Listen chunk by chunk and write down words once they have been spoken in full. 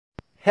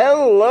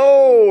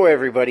Hello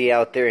everybody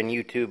out there in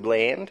YouTube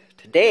land.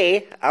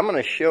 Today I'm going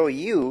to show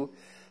you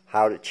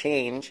how to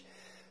change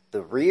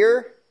the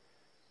rear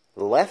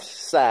left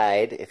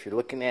side, if you're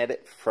looking at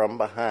it from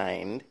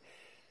behind,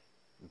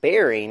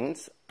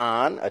 bearings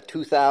on a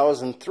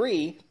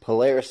 2003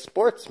 Polaris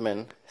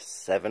Sportsman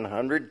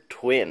 700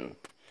 Twin.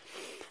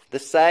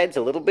 This side's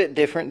a little bit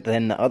different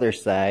than the other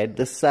side.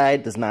 This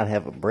side does not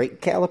have a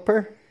brake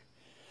caliper.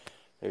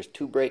 There's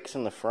two brakes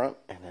in the front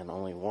and then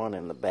only one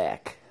in the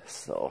back.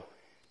 So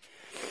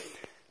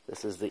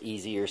this is the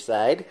easier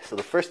side. So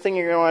the first thing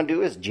you're going to want to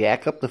do is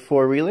jack up the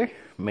four-wheeler.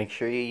 Make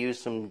sure you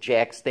use some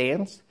jack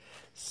stands.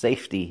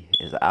 Safety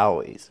is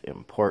always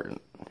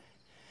important.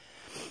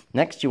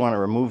 Next, you want to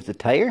remove the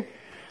tire.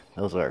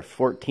 Those are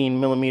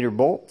 14mm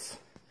bolts.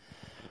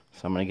 So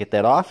I'm going to get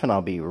that off and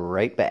I'll be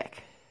right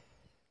back.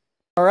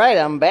 Alright,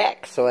 I'm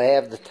back. So I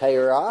have the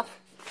tire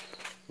off.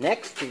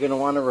 Next, you're going to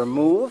want to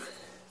remove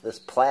this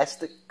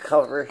plastic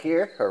cover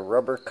here, or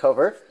rubber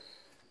cover.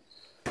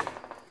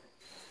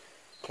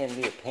 Can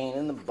be a pain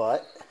in the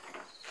butt,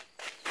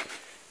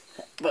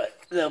 but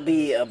there'll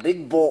be a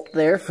big bolt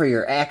there for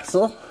your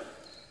axle.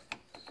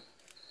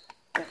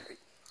 There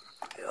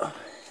we go.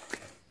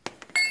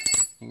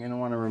 You're going to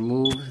want to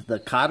remove the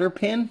cotter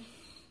pin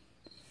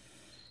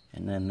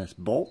and then this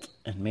bolt,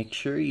 and make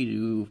sure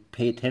you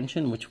pay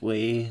attention which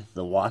way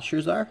the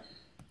washers are,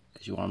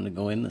 because you want them to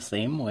go in the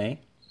same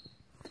way.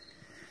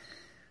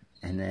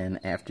 And then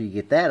after you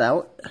get that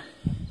out,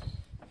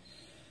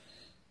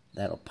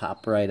 that'll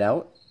pop right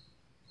out.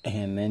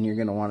 And then you're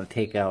going to want to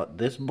take out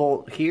this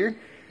bolt here,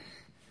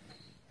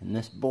 and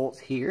this bolt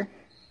here,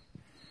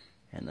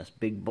 and this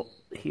big bolt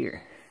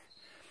here.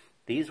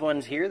 These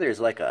ones here, there's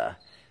like a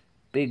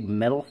big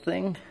metal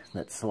thing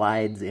that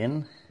slides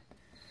in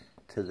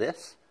to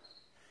this.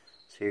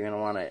 So you're going to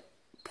want to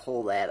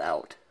pull that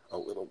out a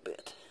little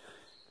bit.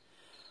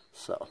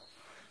 So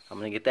I'm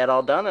going to get that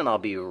all done and I'll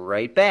be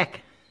right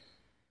back.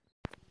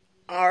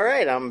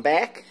 Alright, I'm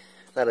back.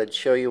 Thought I'd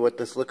show you what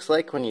this looks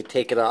like when you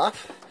take it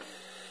off.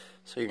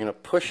 So you're going to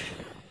push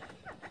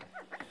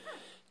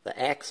the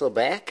axle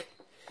back,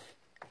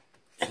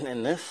 and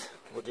then this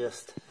will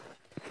just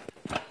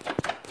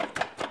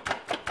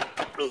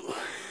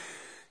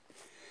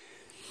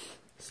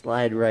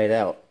slide right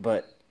out.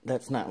 But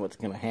that's not what's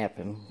going to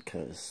happen,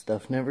 because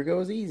stuff never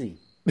goes easy.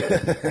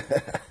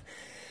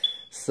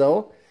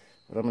 So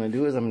what I'm going to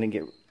do is I'm going to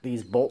get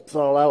these bolts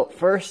all out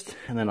first,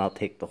 and then I'll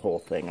take the whole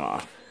thing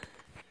off.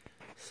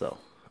 So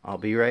I'll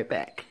be right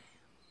back.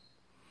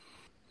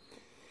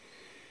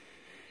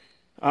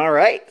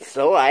 Alright,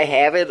 so I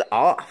have it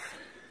off.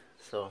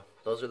 So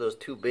those are those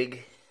two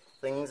big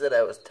things that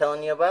I was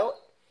telling you about.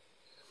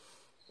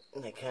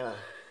 And they kind of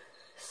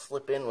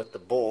slip in with the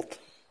bolt.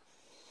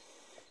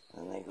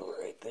 And they go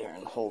right there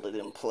and hold it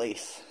in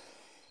place.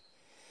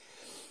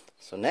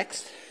 So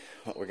next,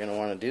 what we're going to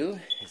want to do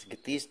is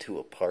get these two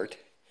apart.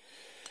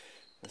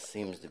 This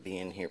seems to be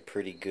in here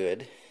pretty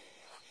good.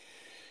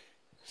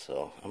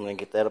 So I'm going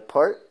to get that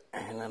apart,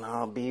 and then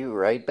I'll be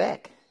right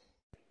back.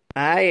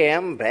 I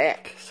am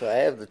back. So I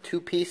have the two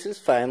pieces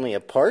finally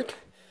apart.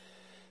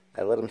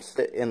 I let them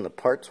sit in the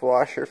parts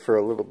washer for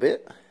a little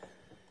bit.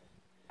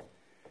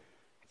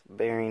 The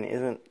bearing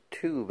isn't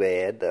too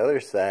bad. The other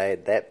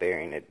side, that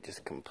bearing, it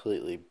just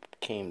completely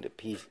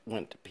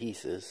went to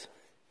pieces.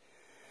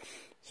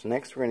 So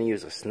next we're going to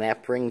use a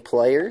snap ring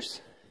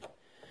pliers.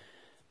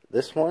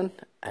 This one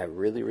I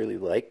really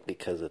like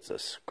because it's a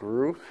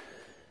screw.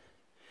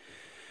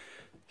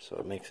 So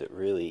it makes it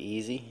really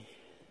easy.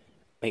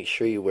 Make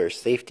sure you wear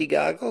safety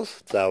goggles.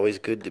 It's always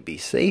good to be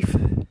safe.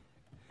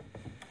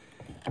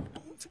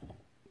 Let's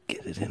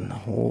get it in the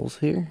holes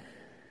here.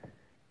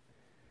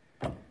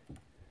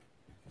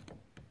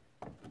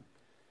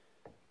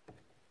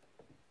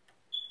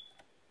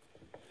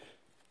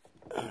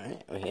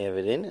 Alright, we have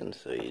it in, and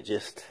so you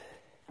just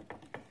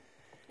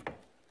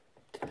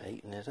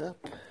tighten it up.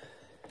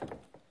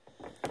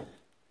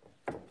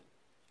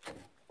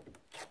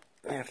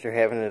 After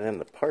having it in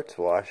the parts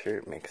washer,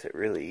 it makes it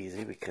really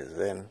easy, because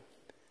then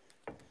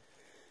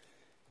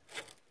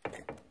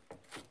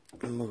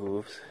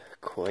moves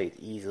quite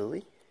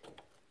easily.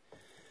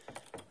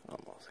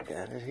 Almost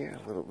got it here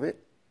a little bit.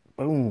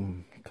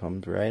 Boom,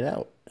 comes right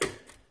out.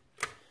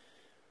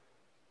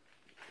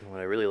 And what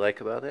I really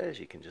like about that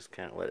is you can just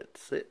kind of let it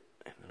sit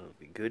and it'll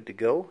be good to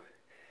go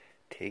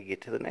till you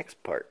get to the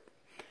next part.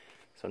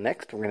 So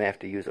next we're going to have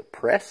to use a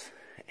press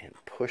and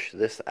push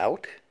this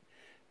out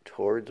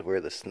towards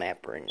where the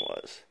snap ring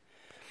was.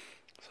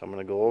 So I'm going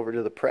to go over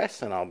to the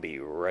press and I'll be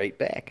right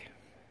back.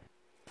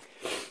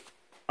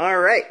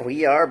 Alright,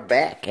 we are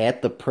back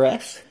at the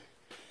press.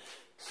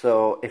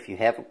 So if you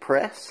have a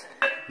press,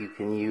 you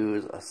can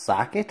use a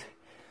socket,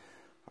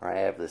 or I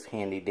have this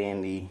handy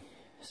dandy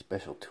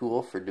special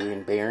tool for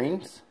doing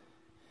bearings.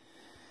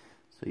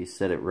 So you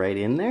set it right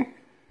in there,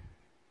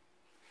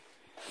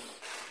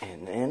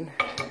 and then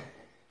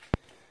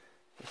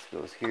this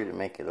goes here to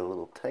make it a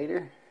little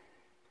tighter,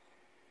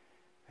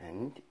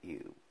 and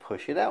you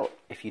push it out.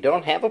 If you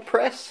don't have a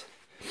press,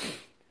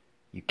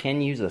 you can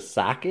use a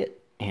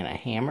socket and a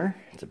hammer.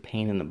 It's a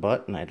pain in the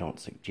butt, and I don't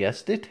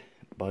suggest it,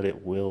 but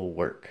it will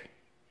work.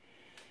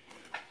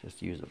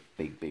 Just use a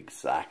big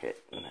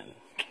socket. And then...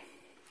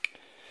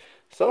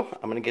 So,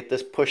 I'm going to get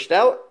this pushed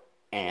out,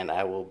 and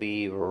I will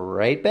be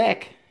right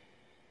back.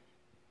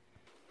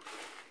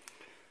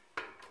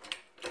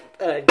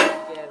 Just get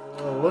a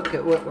little look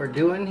at what we're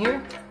doing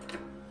here.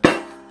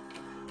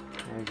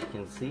 As you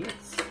can see,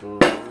 it's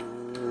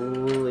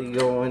slowly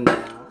going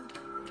down.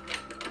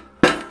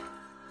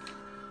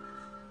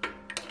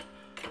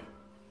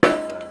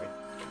 Sorry,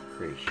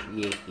 pretty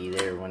shaky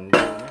there when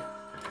doing it.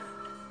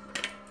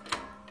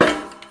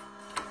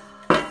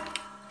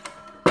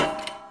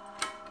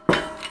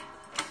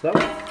 So,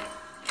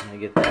 I'm going to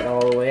get that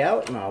all the way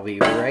out, and I'll be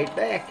right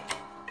back.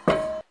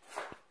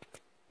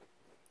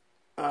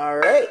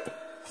 Alright,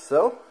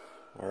 so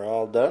we're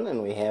all done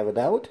and we have it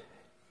out.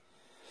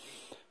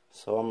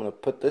 So I'm going to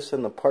put this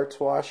in the parts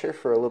washer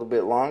for a little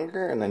bit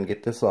longer and then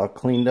get this all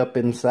cleaned up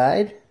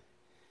inside.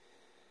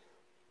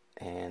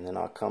 And then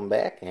I'll come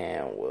back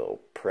and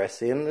we'll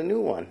press in the new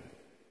one.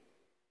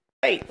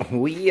 Right,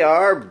 we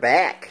are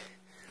back.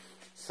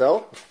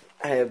 So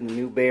I have the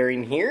new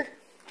bearing here,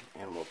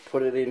 and we'll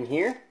put it in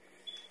here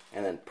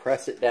and then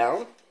press it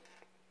down.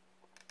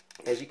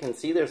 As you can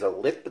see, there's a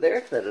lip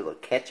there that it'll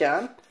catch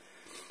on.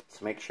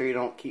 So make sure you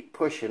don't keep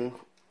pushing,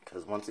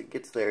 because once it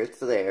gets there, it's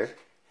there.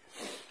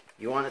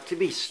 You want it to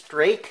be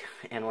straight,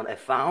 and what I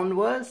found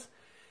was,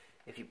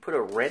 if you put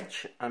a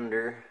wrench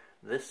under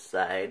this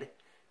side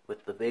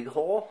with the big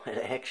hole, it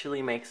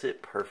actually makes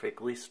it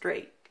perfectly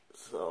straight.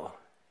 So,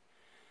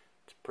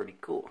 it's pretty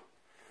cool.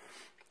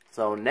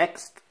 So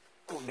next,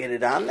 we'll get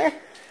it on there,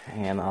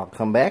 and I'll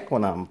come back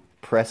when I'm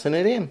pressing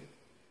it in.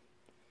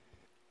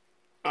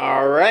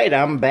 Alright,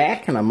 I'm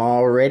back, and I'm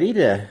all ready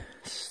to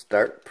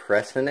start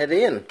pressing it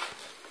in.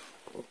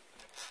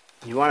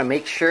 You want to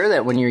make sure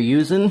that when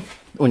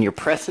you're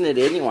pressing it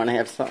in, you want to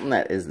have something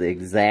that is the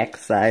exact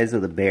size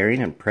of the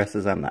bearing and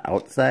presses on the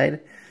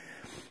outside,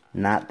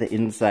 not the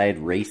inside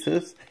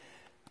races.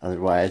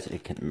 Otherwise,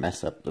 it can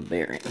mess up the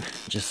bearing,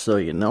 just so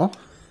you know.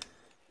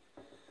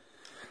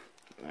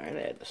 Alright, I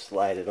had to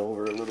slide it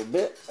over a little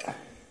bit.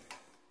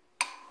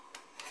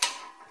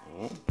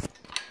 And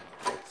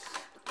let's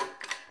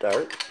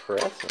start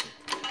pressing.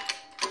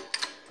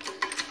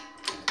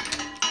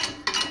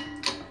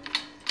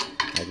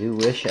 I do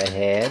wish I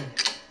had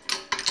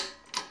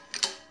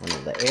one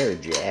of the air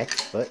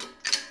jacks, but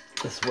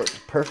this works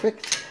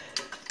perfect.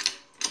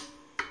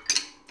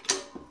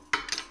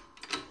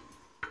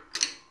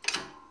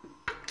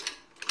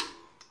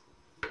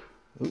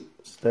 Oops,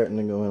 starting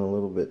to go in a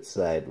little bit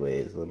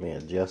sideways. Let me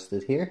adjust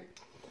it here.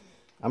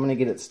 I'm going to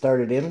get it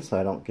started in so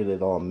I don't get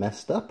it all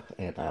messed up,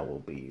 and I will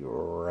be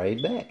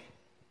right back.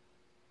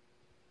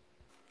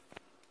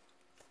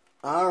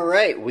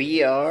 Alright,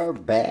 we are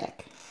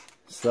back.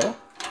 So,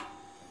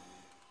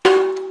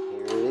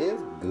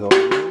 going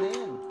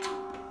in.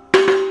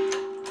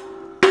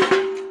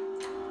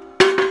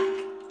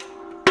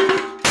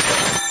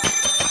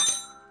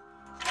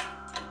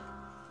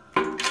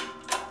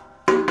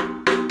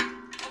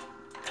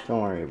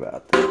 Don't worry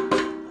about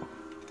that.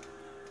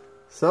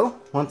 So,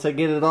 once I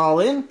get it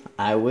all in,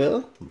 I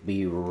will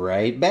be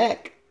right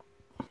back.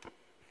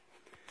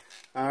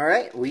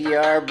 Alright, we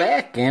are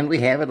back, and we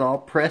have it all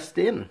pressed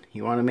in.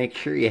 You want to make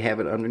sure you have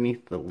it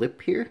underneath the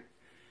lip here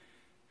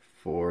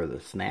for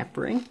the snap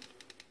ring.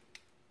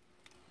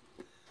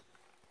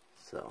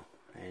 So,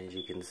 as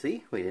you can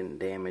see, we didn't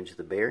damage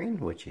the bearing,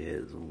 which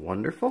is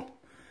wonderful.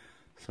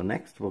 So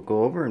next, we'll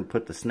go over and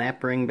put the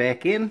snap ring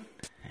back in,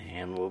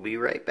 and we'll be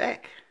right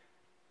back.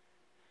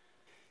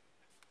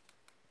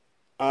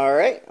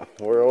 Alright,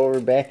 we're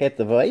over back at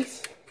the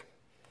vise.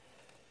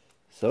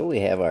 So we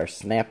have our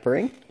snap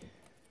ring.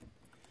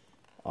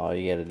 All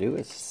you gotta do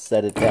is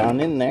set it down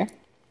in there.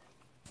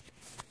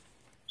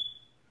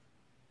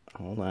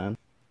 Hold on.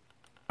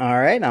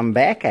 Alright, I'm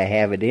back. I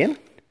have it in.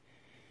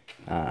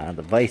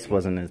 The vise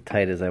wasn't as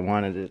tight as I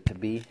wanted it to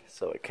be,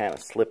 so it kind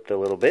of slipped a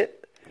little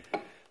bit.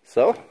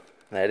 So,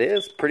 that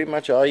is pretty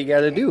much all you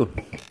got to do.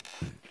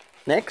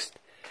 Next,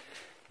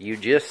 you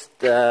just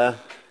put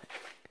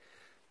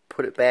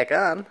it back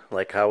on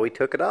like how we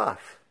took it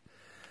off.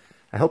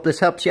 I hope this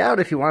helps you out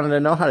if you wanted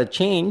to know how to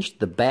change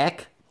the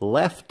back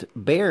left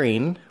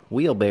bearing,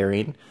 wheel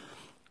bearing,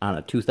 on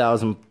a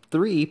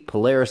 2003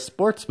 Polaris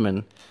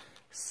Sportsman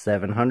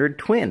 700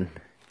 Twin.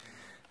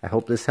 I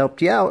hope this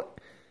helped you out.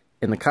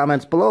 In the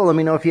comments below, let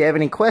me know if you have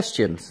any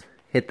questions.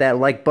 Hit that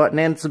like button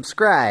and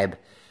subscribe.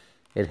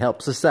 It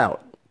helps us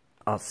out.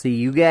 I'll see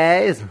you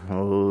guys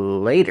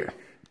later.